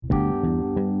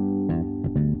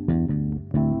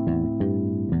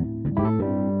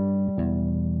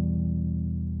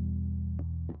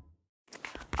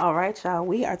All right, y'all.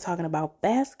 We are talking about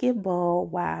basketball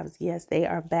wives. Yes, they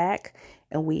are back,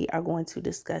 and we are going to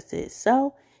discuss it.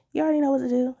 So, you already know what to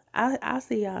do. I'll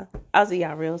see y'all. I'll see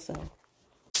y'all real soon.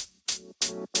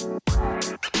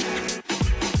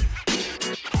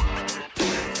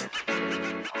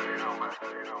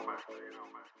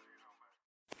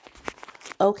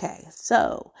 Okay,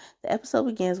 so the episode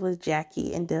begins with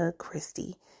Jackie and Doug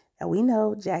Christie. Now we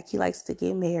know Jackie likes to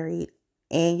get married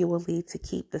annually to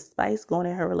keep the spice going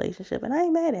in her relationship, and I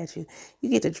ain't mad at you. You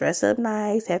get to dress up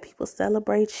nice, have people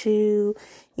celebrate you,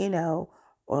 you know,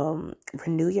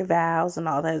 renew your vows and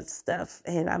all that stuff.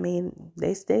 And I mean,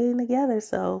 they staying together,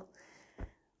 so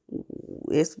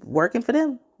it's working for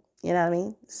them. You know what I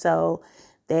mean? So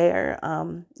they're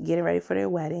getting ready for their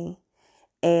wedding.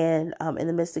 And in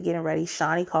the midst of getting ready,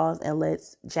 Shawnee calls and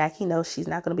lets Jackie know she's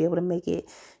not going to be able to make it.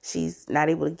 She's not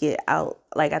able to get out.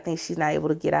 Like, I think she's not able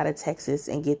to get out of Texas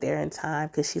and get there in time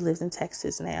because she lives in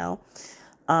Texas now.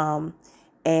 Um,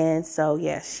 and so,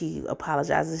 yeah, she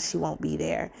apologizes. She won't be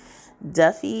there.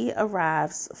 Duffy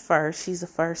arrives first. She's the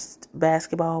first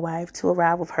basketball wife to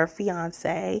arrive with her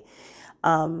fiance.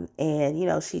 And, you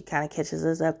know, she kind of catches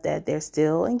us up that they're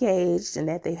still engaged and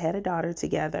that they've had a daughter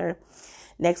together.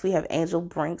 Next, we have Angel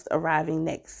Brinks arriving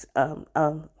next.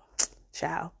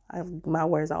 Child, my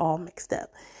words are all mixed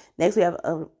up. Next, we have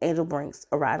Angel Brinks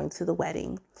arriving to the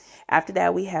wedding. After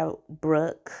that, we have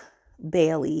Brooke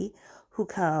Bailey, who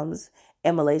comes,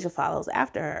 and Malaysia follows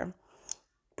after her.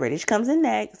 British comes in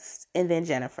next, and then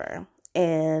Jennifer.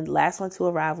 And last one to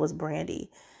arrive was Brandy.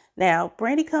 Now,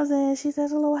 Brandy comes in, she says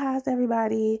hello, hi to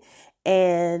everybody,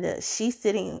 and she's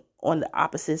sitting on the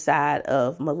opposite side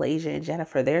of Malaysia and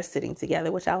Jennifer. They're sitting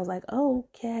together, which I was like,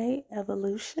 okay,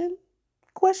 evolution?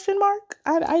 Question mark.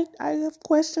 I have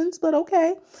questions, but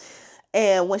okay.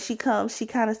 And when she comes, she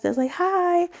kind of says like,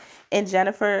 hi, and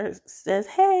Jennifer says,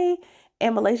 hey,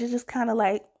 and Malaysia just kind of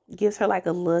like gives her like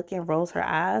a look and rolls her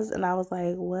eyes, and I was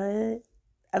like, what?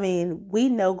 I mean, we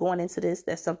know going into this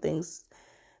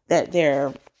that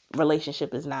their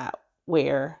relationship is not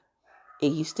where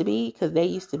it used to be, because they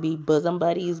used to be bosom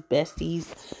buddies, besties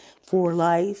for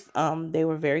life. They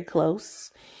were very close,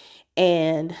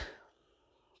 and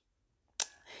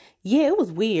yeah, it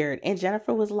was weird. And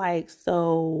Jennifer was like,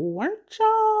 so weren't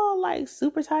y'all like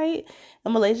super tight?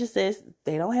 And Malaysia says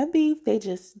they don't have beef, they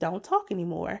just don't talk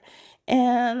anymore.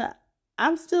 And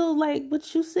I'm still like,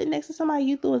 but you sitting next to somebody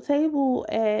you threw a table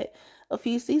at a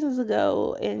few seasons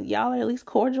ago, and y'all are at least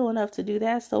cordial enough to do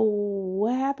that. So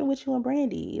what happened with you and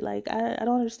Brandy? Like, I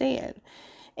don't understand.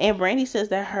 And Brandy says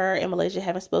that her and Malaysia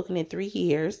haven't spoken in 3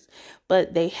 years,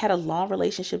 but they had a long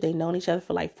relationship. They've known each other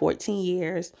for like 14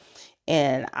 years.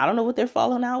 And I don't know what their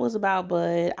falling out was about,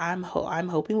 but I'm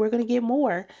hoping we're gonna get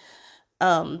more.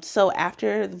 So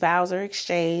after the vows are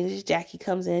exchanged, Jackie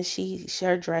comes in.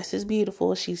 Her dress is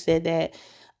beautiful. She said that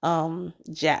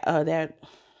that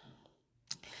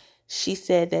she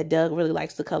said that Doug really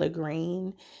likes the color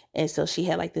green, and so she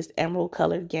had like this emerald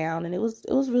colored gown, and it was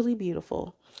really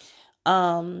beautiful.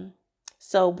 Um,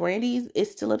 so Brandy is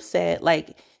still upset.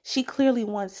 Like, she clearly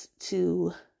wants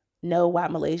to know why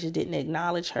Malaysia didn't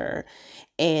acknowledge her.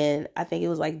 And I think it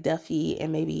was like Duffy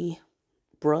and maybe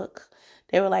Brooke.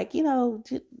 They were like, you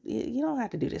don't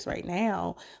have to do this right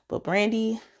now. But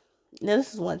Brandy, now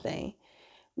this is one thing.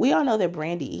 We all know that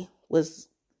Brandy was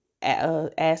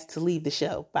asked to leave the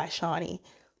show by Shawnee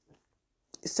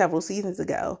several seasons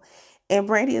ago. And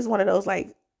Brandy is one of those,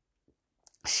 like,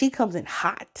 she comes in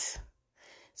hot.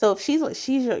 So if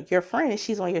she's your friend and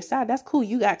she's on your side, that's cool.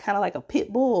 You got kind of like a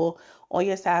pit bull on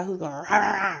your side who's going, rah,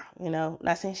 rah, rah,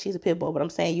 not saying she's a pit bull, but I'm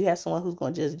saying you have someone who's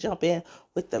going to just jump in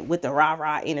with the rah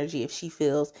rah energy if she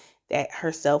feels that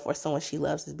herself or someone she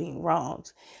loves is being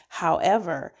wronged.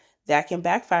 However, that can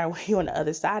backfire when you're on the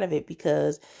other side of it,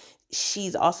 because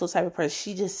she's also the type of person,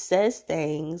 she just says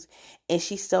things and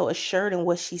she's so assured in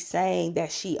what she's saying that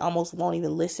she almost won't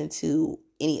even listen to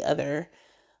any other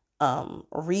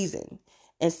reason.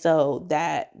 And so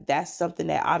that's something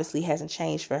that obviously hasn't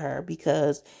changed for her,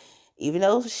 because even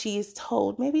though she's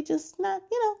told maybe just not,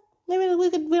 maybe we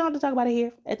don't have to talk about it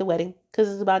here at the wedding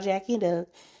because it's about Jackie and Doug.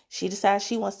 She decides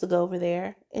she wants to go over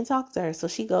there and talk to her. So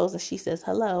she goes and she says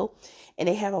hello, and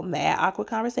they have a mad awkward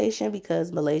conversation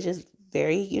because Malaysia's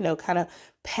very, kind of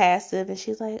passive, and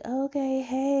she's like, okay,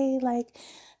 hey, like,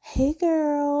 hey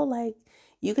girl, like,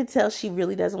 you could tell she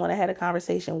really doesn't want to have a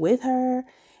conversation with her.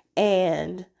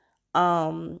 And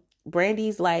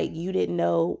Brandy's like, you didn't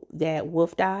know that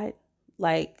Wolf died?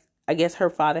 Like, I guess her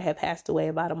father had passed away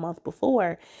about a month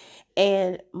before.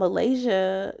 And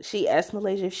Malaysia, she asked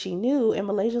Malaysia if she knew, and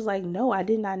Malaysia's like, no, I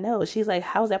did not know. She's like,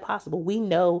 how's that possible? We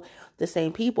know the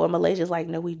same people. And Malaysia's like,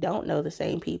 no, we don't know the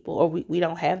same people, or we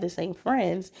don't have the same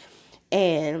friends.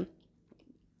 And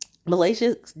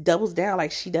Malaysia doubles down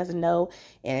like she doesn't know.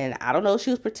 And I don't know if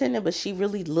she was pretending, but she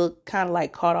really looked kind of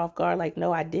like caught off guard, like,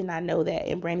 no, I did not know that.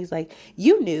 And Brandy's like,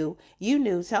 you knew.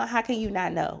 So how can you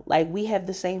not know? Like, we have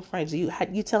the same friends. You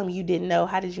telling me you didn't know?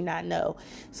 How did you not know?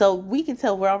 So we can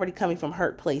tell we're already coming from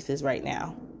hurt places right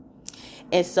now.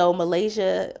 And so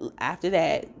Malaysia, after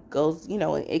that, goes,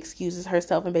 and excuses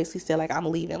herself and basically said, like, I'm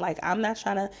leaving. Like, I'm not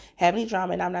trying to have any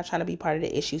drama and I'm not trying to be part of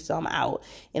the issue, so I'm out.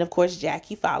 And of course,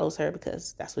 Jackie follows her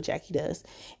because that's what Jackie does.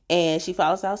 And she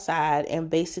follows outside and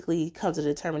basically comes to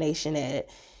the determination that,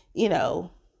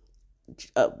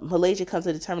 Malaysia comes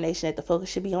to the determination that the focus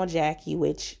should be on Jackie,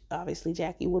 which obviously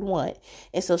Jackie would want.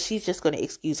 And so she's just going to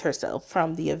excuse herself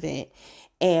from the event.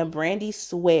 And Brandy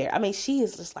she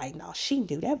is just like, no, she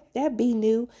knew that B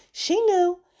knew. She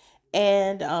knew.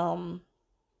 And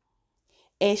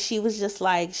she was just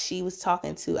like, she was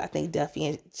talking to, I think, Duffy,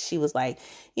 and she was like,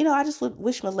 I just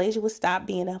wish Malaysia would stop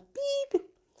being a beep.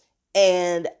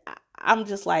 And I'm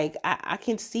just like, I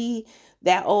can see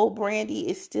that old Brandy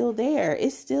is still there.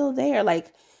 It's still there.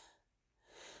 Like,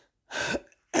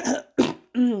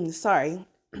 sorry.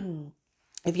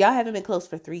 If y'all haven't been close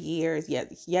for 3 years,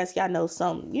 yes, y'all know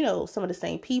some of the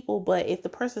same people, but if the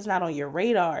person's not on your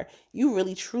radar, you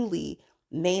really truly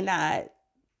may not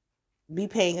be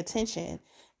paying attention.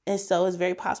 And so it's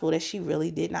very possible that she really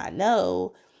did not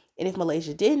know. And if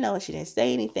Malaysia did know and she didn't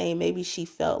say anything, maybe she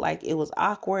felt like it was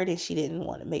awkward and she didn't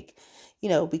want to make,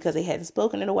 because they hadn't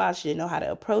spoken in a while, she didn't know how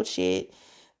to approach it.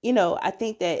 I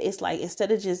think that it's like,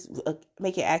 instead of just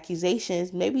making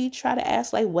accusations, maybe try to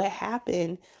ask, like, what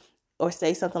happened, or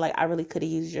say something like, I really could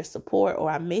have used your support, or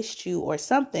I missed you, or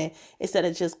something, instead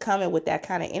of just coming with that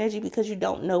kind of energy, because you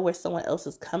don't know where someone else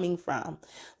is coming from.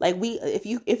 Like, if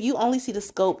you only see the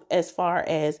scope as far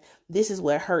as, this is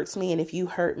what hurts me, and if you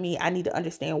hurt me, I need to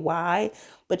understand why,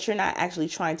 but you're not actually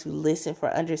trying to listen for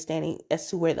understanding as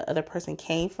to where the other person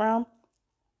came from.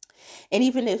 And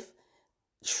even if,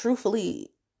 truthfully,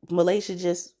 Malaysia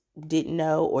just didn't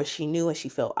know, or she knew and she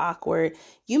felt awkward,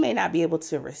 you may not be able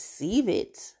to receive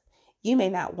it. You may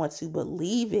not want to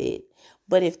believe it,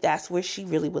 but if that's where she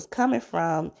really was coming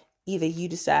from, either you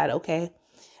decide, okay,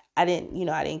 I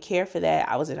didn't care for that.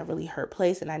 I was in a really hurt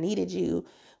place and I needed you.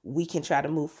 We can try to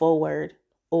move forward,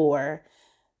 or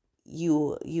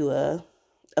you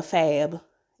a fab,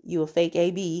 you a fake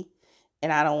AB,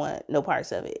 and I don't want no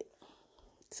parts of it.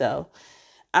 So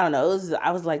I don't know.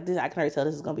 I was like, I can already tell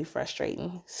this is gonna be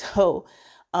frustrating. So,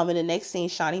 in the next scene,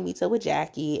 Shawnee meets up with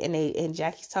Jackie, and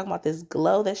Jackie's talking about this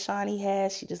glow that Shawnee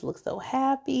has. She just looks so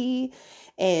happy,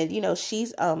 and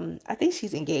she's I think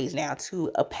she's engaged now to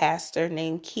a pastor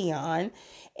named Keon,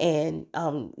 and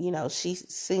she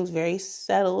seems very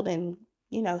settled, and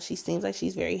she seems like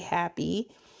she's very happy,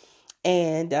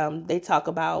 and they talk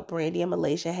about Brandy and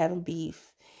Malaysia having beef.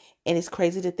 And it's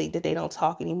crazy to think that they don't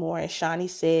talk anymore. And Shawnee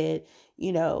said,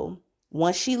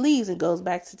 once she leaves and goes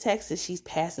back to Texas, she's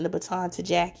passing the baton to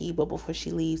Jackie. But before she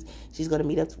leaves, she's going to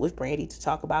meet up with Brandy to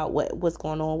talk about what's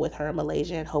going on with her in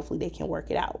Malaysia. And hopefully they can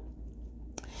work it out.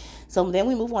 So then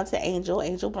we move on to Angel.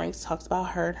 Angel Brinks talks about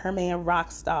her and her man,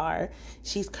 Rockstar.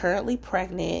 She's currently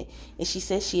pregnant, and she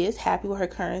says she is happy with her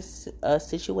current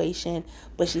situation,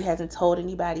 but she hasn't told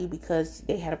anybody because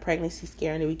they had a pregnancy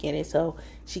scare in the beginning, so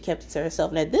she kept it to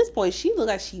herself. And at this point, she looks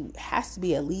like she has to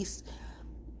be at least,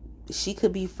 she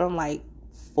could be from like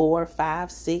 4,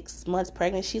 5, 6 months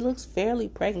pregnant. She looks fairly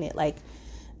pregnant. Like,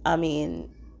 I mean,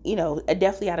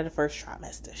 definitely out of the first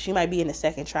trimester. She might be in the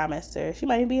second trimester. She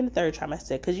might even be in the third trimester,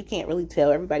 because you can't really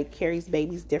tell. Everybody carries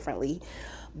babies differently.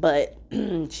 But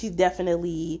she's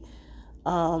definitely,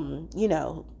 I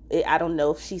don't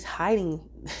know if she's hiding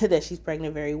that she's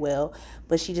pregnant very well,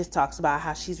 but she just talks about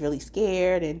how she's really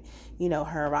scared, and,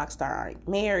 her and Rockstar aren't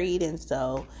married. And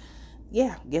so,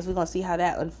 yeah, guess we're going to see how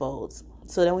that unfolds.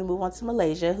 So then we move on to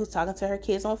Malaysia, who's talking to her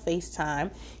kids on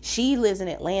FaceTime. She lives in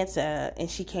Atlanta, and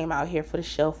she came out here for the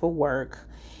show for work.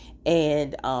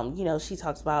 And, she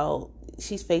talks about,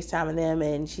 she's FaceTiming them,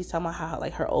 and she's talking about how,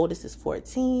 like, her oldest is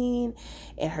 14,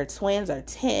 and her twins are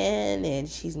 10, and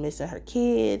she's missing her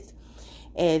kids.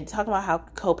 And talking about how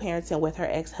co-parenting with her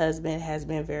ex-husband has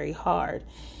been very hard.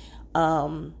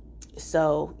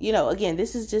 So, again,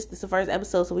 this is the first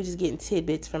episode, so we're just getting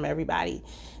tidbits from everybody.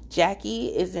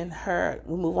 Jackie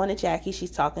we move on to Jackie. She's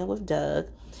talking with Doug,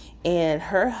 and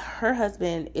her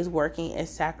husband is working in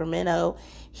Sacramento.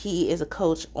 He is a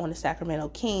coach on the Sacramento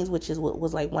Kings, which is what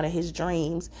was like one of his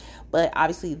dreams. But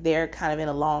obviously they're kind of in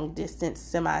a long distance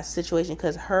semi situation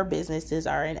because her businesses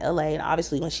are in LA, and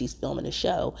obviously when she's filming the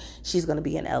show, she's going to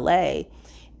be in LA.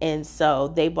 And so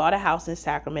they bought a house in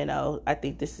Sacramento. I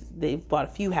think they bought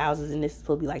a few houses, and this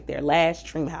will be like their last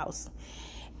dream house.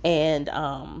 And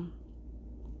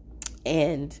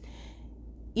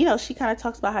you know, she kind of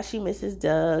talks about how she misses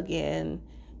Doug, and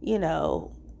you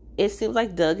know, it seems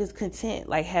like Doug is content,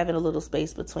 like having a little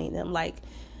space between them. Like,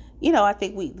 you know, I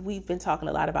think we've been talking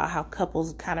a lot about how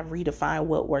couples kind of redefine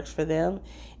what works for them.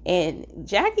 And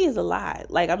Jackie is a lot.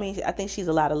 Like, I mean, I think she's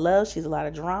a lot of love. She's a lot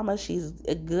of drama. She's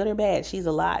good or bad. She's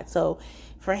a lot. So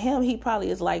for him, he probably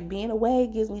is like, being away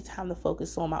gives me time to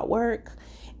focus on my work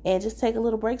and just take a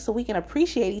little break so we can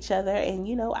appreciate each other. And,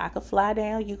 you know, I could fly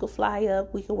down, you could fly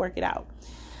up, we could work it out.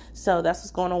 So that's what's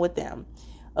going on with them.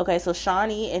 Okay, so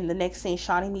Shawnee, in the next scene,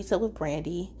 Shawnee meets up with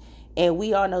Brandy. And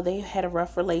we all know they had a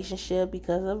rough relationship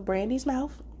because of Brandy's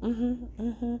mouth.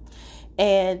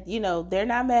 And, you know, they're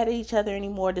not mad at each other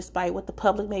anymore, despite what the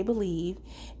public may believe.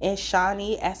 And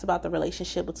Shawnee asks about the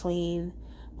relationship between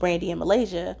Brandy and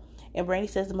Malaysia. And Brandy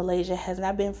says that Malaysia has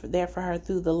not been there for her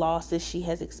through the losses she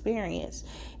has experienced.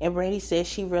 And Brandy says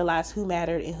she realized who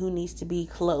mattered and who needs to be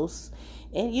close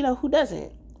and, you know, who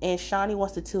doesn't. And Shawnee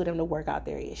wants the two of them to work out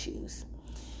their issues.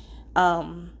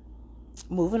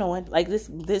 Moving on, like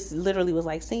this literally was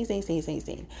like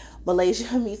scene.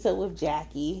 Malaysia meets up with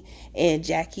Jackie, and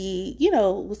Jackie, you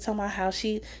know, was talking about how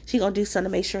she gonna do something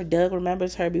to make sure Doug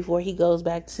remembers her before he goes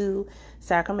back to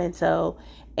Sacramento.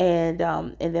 And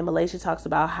then Malaysia talks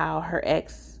about how her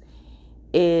ex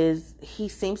he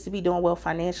seems to be doing well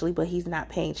financially, but he's not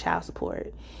paying child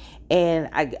support. And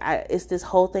I it's this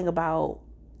whole thing about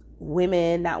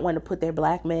women not wanting to put their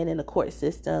black men in the court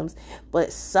systems,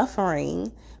 but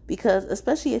suffering because,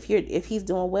 especially if he's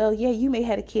doing well, yeah, you may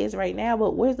have the kids right now,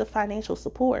 but where's the financial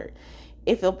support?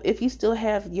 If you still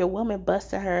have your woman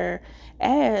busting her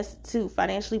ass to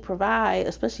financially provide,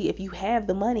 especially if you have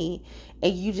the money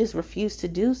and you just refuse to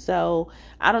do so,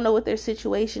 I don't know what their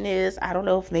situation is. I don't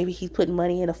know if maybe he's putting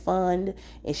money in a fund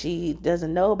and she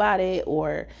doesn't know about it,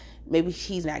 or maybe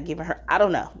she's not giving her. I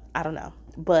don't know.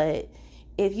 But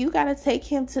if you got to take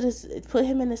him put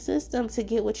him in the system to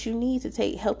get what you need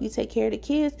to help you take care of the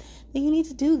kids, then you need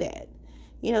to do that.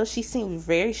 You know, she seemed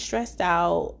very stressed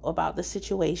out about the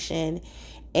situation.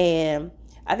 And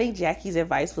I think Jackie's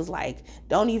advice was like,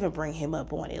 don't even bring him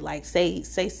up on it. Like, say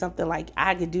something like,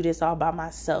 I could do this all by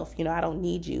myself. You know, I don't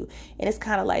need you. And it's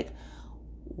kind of like,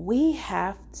 we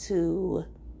have to,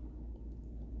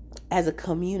 as a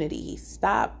community,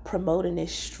 stop promoting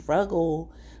this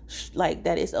struggle, like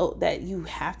that you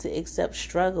have to accept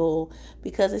struggle,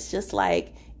 because it's just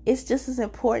like, it's just as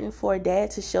important for a dad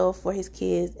to show up for his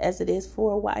kids as it is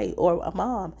for a wife or a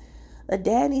mom. A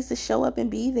dad needs to show up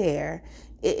and be there.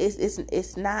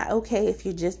 It's not okay if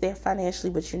you're just there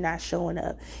financially but you're not showing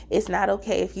up. It's not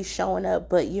okay if you're showing up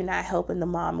but you're not helping the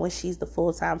mom when she's the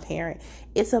full-time parent.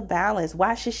 It's a balance.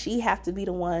 Why should she have to be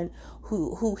the one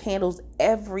who handles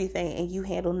everything and you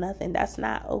handle nothing? That's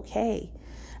not okay.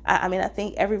 I mean, I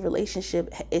think every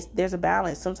relationship, there's a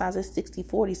balance. Sometimes it's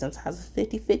 60-40, sometimes it's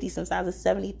 50-50, sometimes it's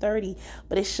 70-30,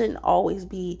 but it shouldn't always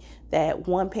be that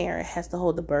one parent has to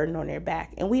hold the burden on their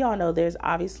back. And we all know there's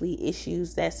obviously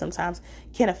issues that sometimes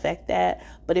can affect that,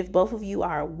 but if both of you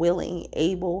are willing,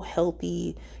 able,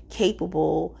 healthy,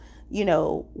 capable, you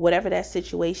know, whatever that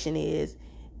situation is,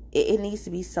 it needs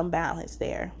to be some balance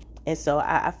there. And so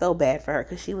I felt bad for her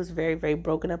because she was very, very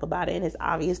broken up about it. And it's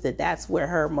obvious that that's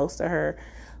where most of her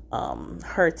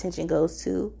attention goes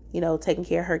to, you know, taking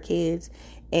care of her kids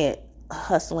and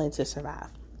hustling to survive.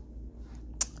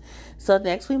 So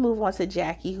next we move on to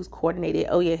Jackie, who's coordinated.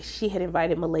 Oh yeah, she had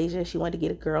invited Malaysia. She wanted to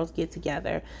get a girls get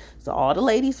together. So all the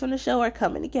ladies from the show are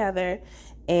coming together,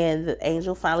 and the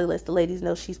angel finally lets the ladies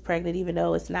know she's pregnant, even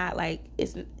though it's like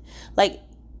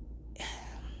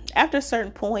after a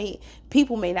certain point,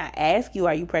 people may not ask you,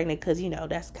 are you pregnant? Because, you know,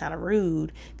 that's kind of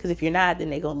rude. Because if you're not, then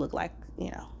they're going to look like, you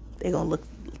know, they're going to look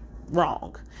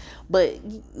wrong. But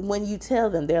when you tell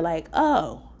them, they're like,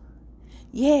 oh,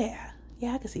 yeah,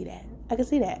 I can see that.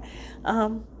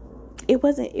 It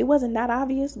wasn't not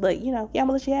obvious, but, you know, yeah, I'm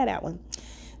going to let you have that one.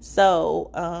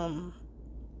 So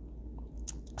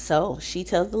she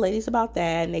tells the ladies about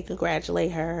that, and they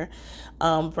congratulate her.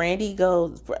 Brandy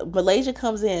goes, Malaysia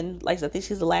comes in, like I think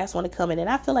she's the last one to come in, and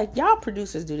I feel like y'all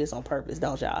producers do this on purpose,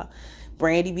 don't y'all?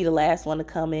 Brandy be the last one to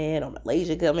come in, or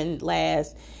Malaysia come in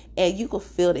last, and you could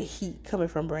feel the heat coming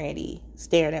from Brandy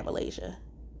staring at Malaysia.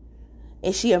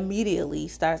 And she immediately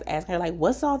starts asking her, like,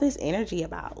 what's all this energy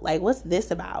about? Like, what's this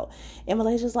about? And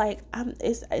Malaysia's like,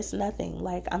 it's nothing.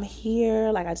 Like, I'm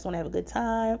here. Like, I just want to have a good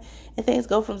time. And things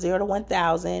go from 0 to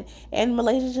 1,000. And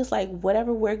Malaysia's just like,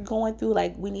 whatever we're going through,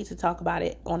 like, we need to talk about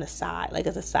it on the side, like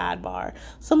as a sidebar.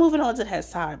 So moving on to that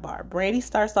sidebar, Brandy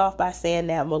starts off by saying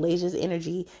that Malaysia's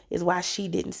energy is why she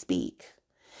didn't speak.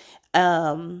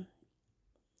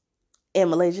 And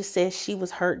Malaysia says she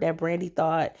was hurt that Brandy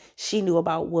thought she knew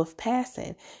about Wolf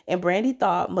passing. And Brandy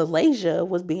thought Malaysia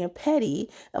was being petty.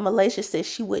 And Malaysia says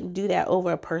she wouldn't do that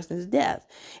over a person's death.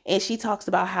 And she talks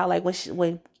about how, like,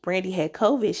 when Brandy had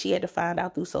COVID, she had to find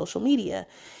out through social media.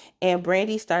 And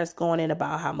Brandy starts going in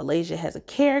about how Malaysia has a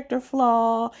character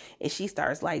flaw. And she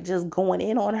starts, like, just going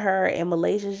in on her. And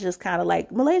Malaysia's just kind of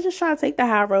like, Malaysia's trying to take the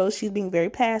high road. She's being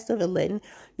very passive and letting,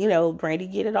 Brandy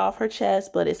get it off her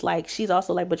chest. But it's like, she's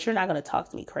also like, but you're not going to talk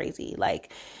to me crazy.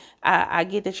 Like, I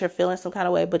get that you're feeling some kind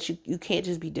of way, but you can't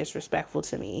just be disrespectful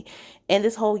to me. And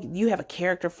this whole, you have a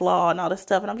character flaw and all this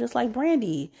stuff. And I'm just like,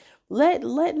 Brandy, let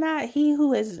not he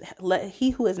who is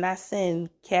not sinned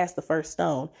cast the first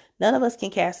stone. None of us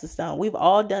can cast a stone. We've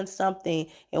all done something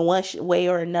in one way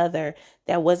or another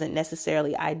that wasn't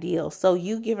necessarily ideal. So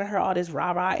you giving her all this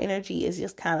rah-rah energy is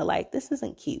just kind of like, this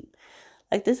isn't cute.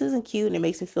 Like, this isn't cute, and it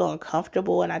makes me feel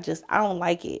uncomfortable, and I don't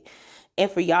like it.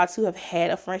 And for y'all to have had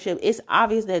a friendship, it's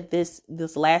obvious that this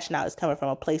lashing out is coming from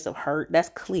a place of hurt. That's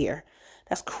clear.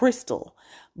 That's crystal.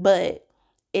 But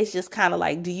it's just kind of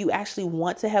like, do you actually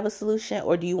want to have a solution,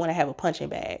 or do you want to have a punching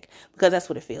bag? Because that's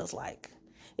what it feels like.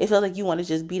 It feels like you want to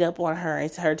just beat up on her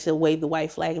and her to wave the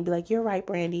white flag and be like, you're right,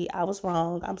 Brandy, I was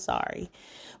wrong, I'm sorry.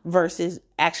 Versus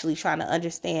actually trying to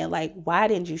understand, like, why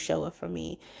didn't you show up for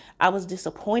me? I was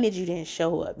disappointed you didn't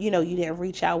show up. You didn't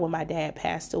reach out when my dad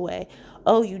passed away.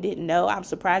 Oh, you didn't know? I'm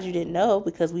surprised you didn't know,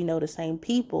 because we know the same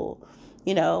people.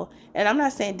 And I'm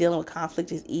not saying dealing with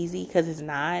conflict is easy, because it's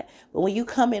not. But when you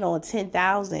come in on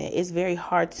 10,000, it's very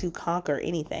hard to conquer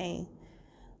anything.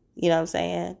 You know what I'm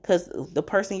saying? Because the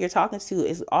person you're talking to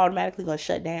is automatically going to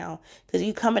shut down. Because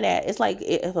you coming at, it's like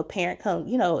if a parent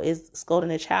is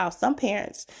scolding a child. Some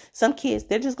kids,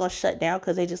 they're just going to shut down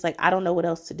because they just like, I don't know what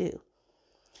else to do.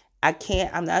 I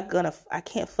can't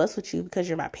fuss with you because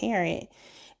you're my parent.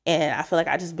 And I feel like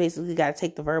I just basically got to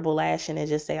take the verbal lashing and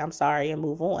just say, I'm sorry, and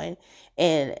move on.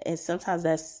 And sometimes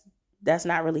that's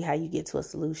not really how you get to a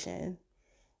solution.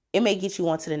 It may get you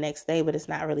on to the next day, but it's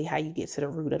not really how you get to the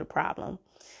root of the problem.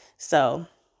 So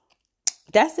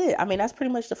that's it. I mean, that's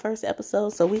pretty much the first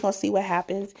episode. So we're going to see what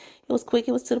happens. It was quick.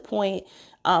 It was to the point.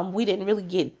 We didn't really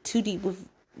get too deep with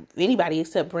anybody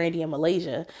except Brandy and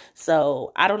Malaysia.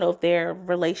 So I don't know if their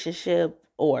relationship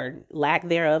or lack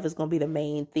thereof is going to be the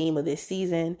main theme of this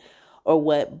season or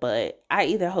what. But I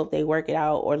either hope they work it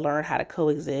out or learn how to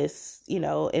coexist,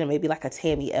 in maybe like a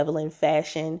Tammy Evelyn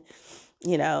fashion,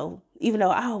 even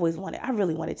though I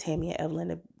really wanted Tammy and Evelyn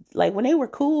to, like, when they were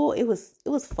cool, it was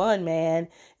fun, man. It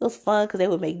was fun because they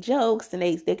would make jokes and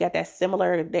they got that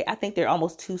similar. I think they're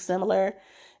almost too similar,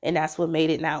 and that's what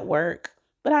made it not work.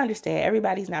 But I understand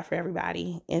everybody's not for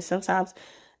everybody, and sometimes,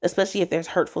 especially if there's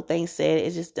hurtful things said,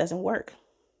 it just doesn't work,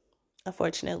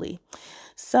 unfortunately.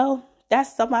 So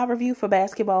that's my review for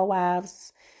Basketball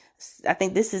Wives. I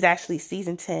think this is actually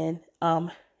season 10,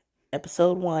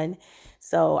 episode 1.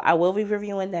 So I will be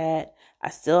reviewing that. I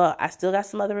still got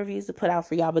some other reviews to put out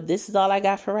for y'all, but this is all I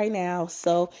got for right now.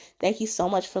 So thank you so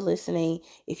much for listening.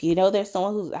 If you know there's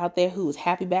someone who's out there who's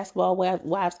happy Basketball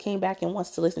Wives came back and wants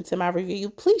to listen to my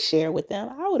review, please share with them.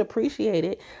 I would appreciate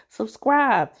it.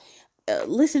 Subscribe.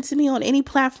 Listen to me on any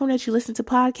platform that you listen to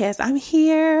podcasts. I'm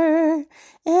here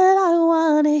and I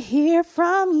want to hear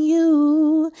from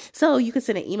you. So you can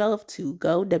send an email to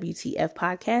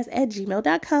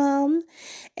gowtfpodcast@gmail.com.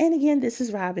 And again, this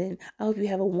is Robin. I hope you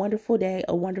have a wonderful day,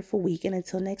 a wonderful week. And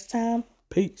until next time,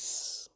 peace.